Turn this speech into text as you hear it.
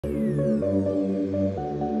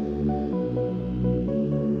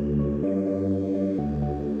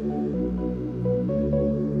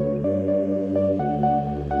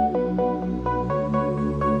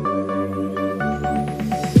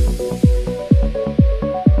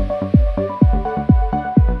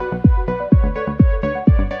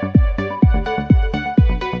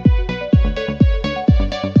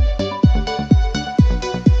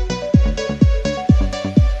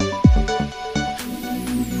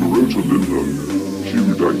Rotalinde, Q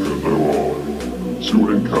denke no Su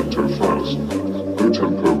encanto fast, o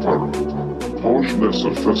tempo para, Page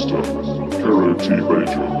nessa festa, quero te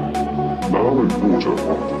beijo, mal importa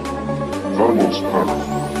pop, vamos para,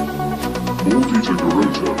 maldita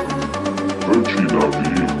garota, voci na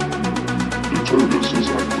vi, de todas as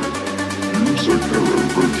acre, you se quero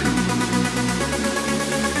voci.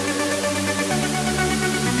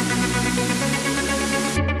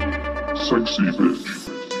 Sexy bitch.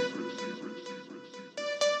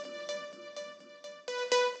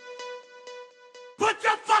 Put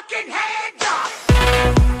your fucking hands up!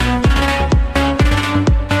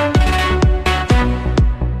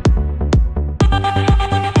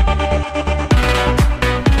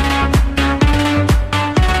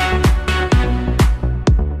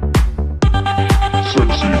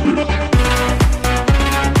 Sexy bitch.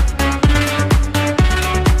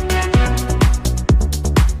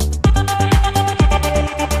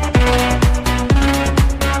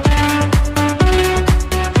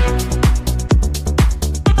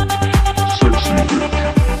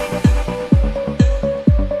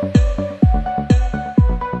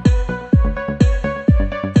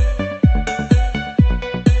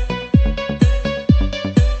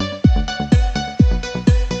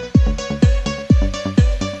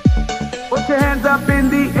 Put your hands up in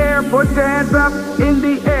the air, put your hands up in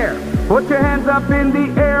the air. Put your hands up in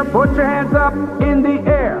the air, put your hands up in the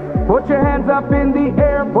air. Put your hands up in the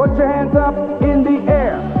air, put your hands up in the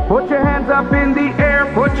air. Put your hands up in the air,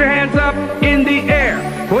 put your hands up in the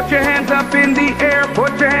air. Put your hands up in the air,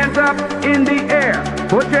 put your hands up in the air.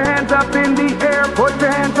 Put your hands up in the air, put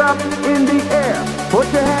your hands up in the air.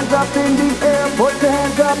 Put your hands up in the air, put your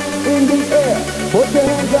hands up in the air. Put your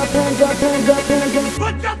hands up, hands up, hands up, hands up.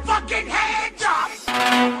 Put your fucking hands up!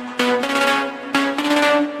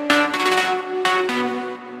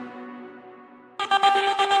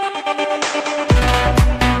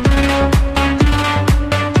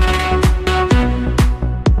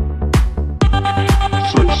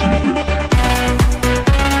 Sexy bitch.